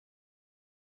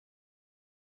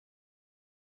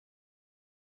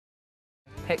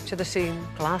Picture the scene.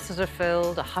 Glasses are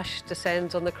filled, a hush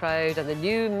descends on the crowd, and the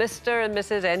new Mr. and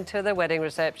Mrs. enter their wedding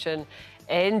reception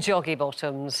in joggy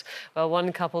bottoms. Well,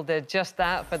 one couple did just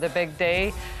that for the big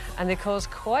day, and they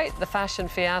caused quite the fashion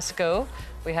fiasco.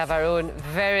 We have our own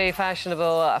very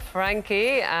fashionable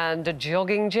Frankie and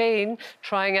jogging Jane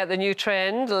trying out the new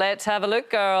trend. Let's have a look,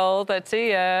 girl. Let's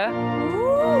see ya.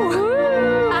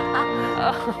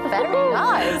 Very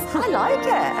nice. I like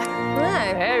it.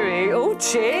 No. Very. Oh,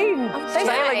 Jane.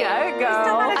 Sailing it out,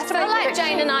 girl. I feel like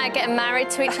Jane and I are getting married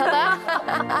to each other.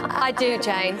 I do,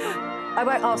 Jane. I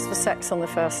won't ask for sex on the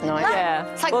first night. Yeah.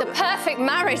 It's like the perfect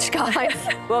marriage, guys.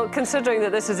 Well, considering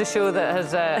that this is a show that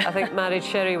has, I think, married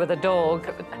Sherry with a dog,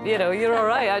 you know, you're all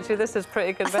right, actually. This is pretty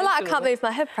I conventional. feel like I can't move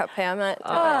my head properly. I'm like,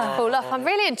 fall off. I'm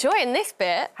really enjoying this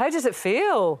bit. How does it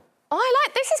feel?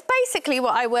 This is basically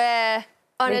what I wear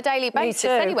on a daily basis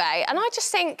anyway. And I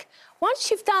just think,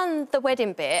 once you've done the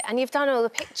wedding bit and you've done all the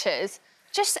pictures,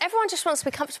 everyone just wants to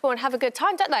be comfortable and have a good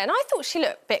time, don't they? And I thought she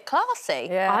looked a bit classy.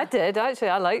 Yeah. I did, actually.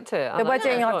 I liked it. The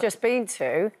wedding I've just been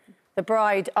to, the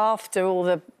bride, after all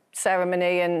the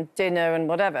ceremony and dinner and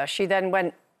whatever, she then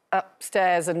went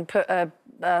upstairs and put a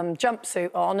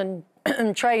jumpsuit on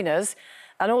and trainers,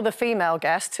 and all the female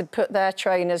guests had put their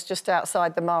trainers just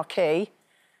outside the marquee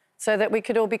so that we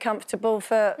could all be comfortable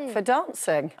for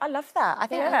dancing. I love that. I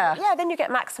think, yeah, then you get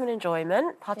maximum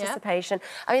enjoyment, participation. Yeah.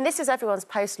 I mean, this is everyone's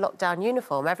post-lockdown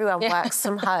uniform. Everyone works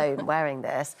from home wearing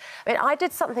this. I mean, I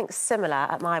did something similar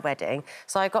at my wedding.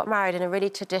 So I got married in a really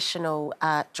traditional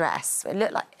dress. It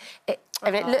looked like... it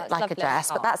looked like a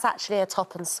dress, but that's actually a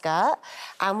top and skirt.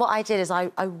 And what I did is I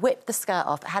whipped the skirt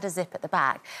off. It had a zip at the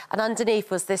back. And underneath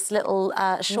was this little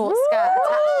short skirt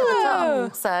attached to the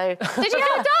top. So... Did you do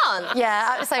a dance?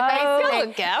 Yeah, so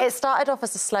basically, it started off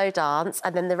as a slow dance,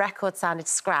 and then the record sounded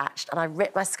scratched, and I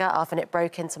ripped my skirt off, and it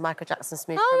broke into Michael Jackson's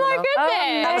Smooth Criminal. Oh, my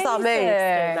goodness! That was our move.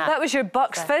 That was your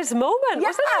Bucks Fizz moment,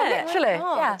 wasn't it? Literally.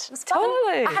 Yeah, it was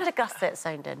totally. I had a gusset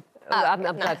sewn in. I'm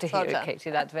glad to hear it,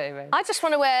 Katie. That's very, very... I just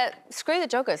want to wear... Screw the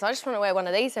joggers. I just want to wear one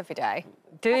of these every day.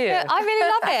 Do you? I really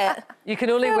love it. You can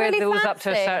only wear those up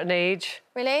to a certain age.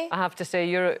 Really? I have to say,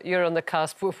 you're on the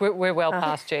cusp. We're well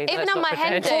past Jane. Even on my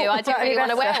head do, I didn't really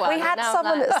want to wear one. We had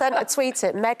someone that sent a tweet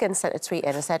in, Megan sent a tweet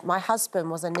in and said, my husband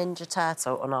was a Ninja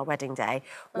Turtle on our wedding day.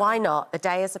 Why not? The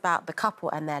day is about the couple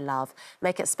and their love.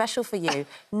 Make it special for you,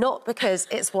 not because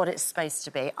it's what it's supposed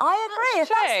to be. I agree, if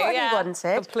that's what you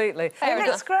wanted. Completely. It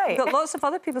looks great. Got lots of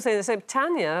other people saying the same.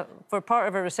 Tanya, for part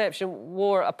of her reception,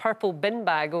 wore a purple bin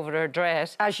bag over her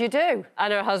dress. As you do.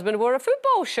 And her husband wore a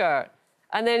football shirt.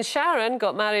 And then Sharon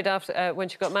got married after, when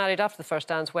she got married after the first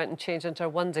dance, went and changed into her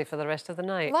onesie for the rest of the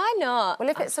night. Why not? Well,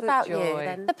 if it's about you,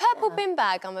 then... The purple bin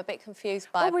bag, I'm a bit confused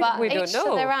by, but we don't know.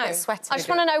 To their own. I just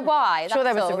want to know why. I'm sure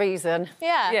there was a reason.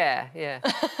 Yeah. Yeah.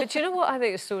 But you know what I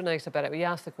think is so nice about it? We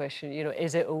asked the question, you know,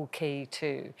 is it OK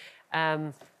to...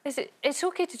 It's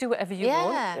OK to do whatever you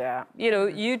want. Yeah. You know,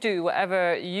 you do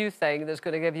whatever you think that's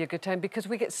going to give you a good time, because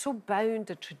we get so bound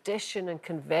to tradition and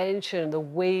convention and the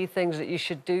way things that you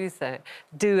should do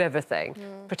everything,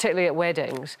 particularly at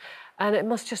weddings. And it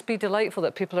must just be delightful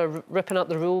that people are ripping up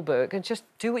the rule book and just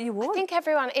do what you want. I think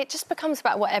it just becomes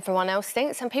about what everyone else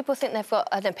thinks, and people think they've got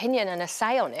an opinion and a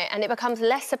say on it, and it becomes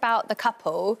less about the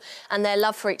couple and their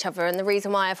love for each other and the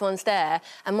reason why everyone's there,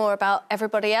 and more about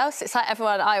everybody else. It's like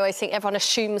I always think everyone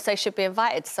assumes they should be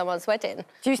invited to someone's wedding.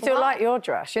 Do you still like your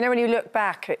dress? You know, when you look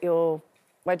back at your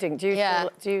wedding, do you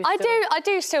still... I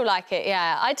do still like it,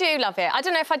 yeah. I do love it. I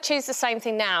don't know if I'd choose the same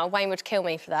thing now. Wayne would kill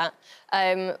me for that.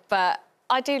 But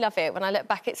I do love it. When I look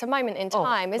back, it's a moment in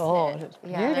time, isn't it? It's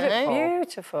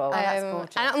beautiful. That's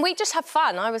gorgeous. And we just have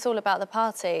fun. I was all about the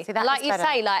party. See, like you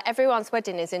say, like, everyone's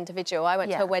wedding is individual. I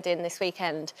went to a wedding this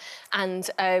weekend, and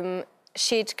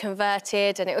she'd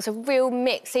converted, and it was a real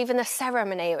mix. Even the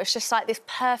ceremony, it was just like this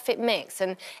perfect mix,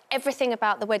 and everything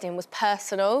about the wedding was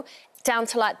personal, down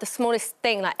to, like, the smallest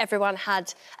thing. Like, everyone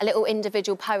had a little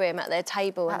individual poem at their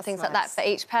table and things like that for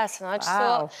each person. I just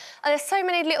thought, there's so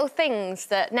many little things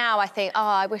that now I think, oh,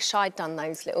 I wish I'd done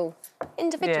those little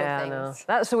individual things. I know.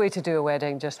 That's the way to do a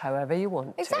wedding, just however you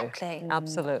want to. Exactly.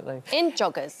 Absolutely. In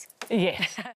joggers.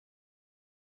 Yes.